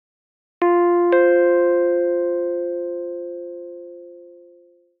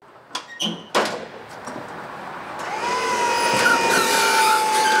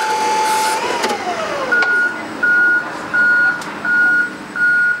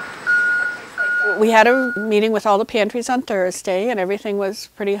We had a meeting with all the pantries on Thursday and everything was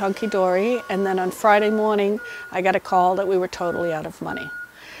pretty hunky-dory, and then on Friday morning I got a call that we were totally out of money.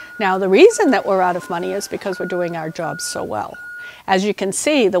 Now the reason that we're out of money is because we're doing our jobs so well. As you can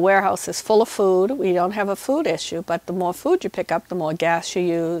see, the warehouse is full of food. We don't have a food issue, but the more food you pick up, the more gas you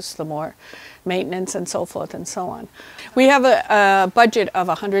use, the more maintenance and so forth and so on. We have a budget of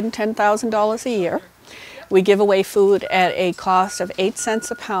 $110,000 a year. We give away food at a cost of 8 cents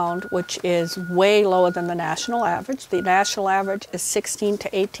a pound, which is way lower than the national average. The national average is 16 to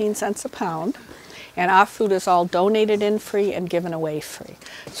 18 cents a pound, and our food is all donated in free and given away free.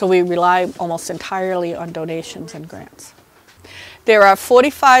 So we rely almost entirely on donations and grants. There are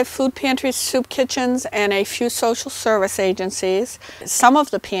 45 food pantries, soup kitchens, and a few social service agencies. Some of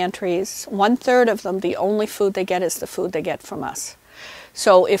the pantries, 1/3 of them, the only food they get is the food they get from us.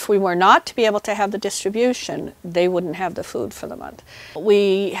 So if we were not to be able to have the distribution, they wouldn't have the food for the month.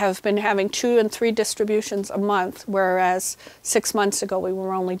 We have been having 2 and 3 distributions a month, whereas 6 months ago we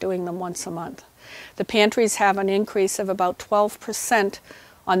were only doing them once a month. The pantries have an increase of about 12%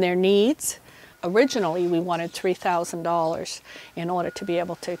 on their needs. Originally, we wanted $3,000 in order to be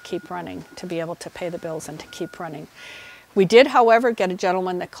able to keep running, to be able to pay the bills and to keep running. We did, however, get a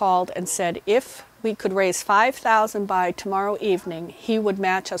gentleman that called and said if we could raise $5,000 by tomorrow evening, he would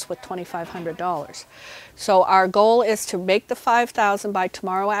match us with $2,500. So our goal is to make the $5,000 by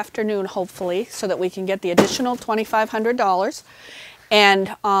tomorrow afternoon, hopefully, so that we can get the additional $2,500.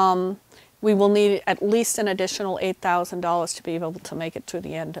 And we will need at least an additional $8,000 to be able to make it to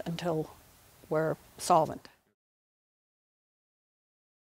the end until we're solvent.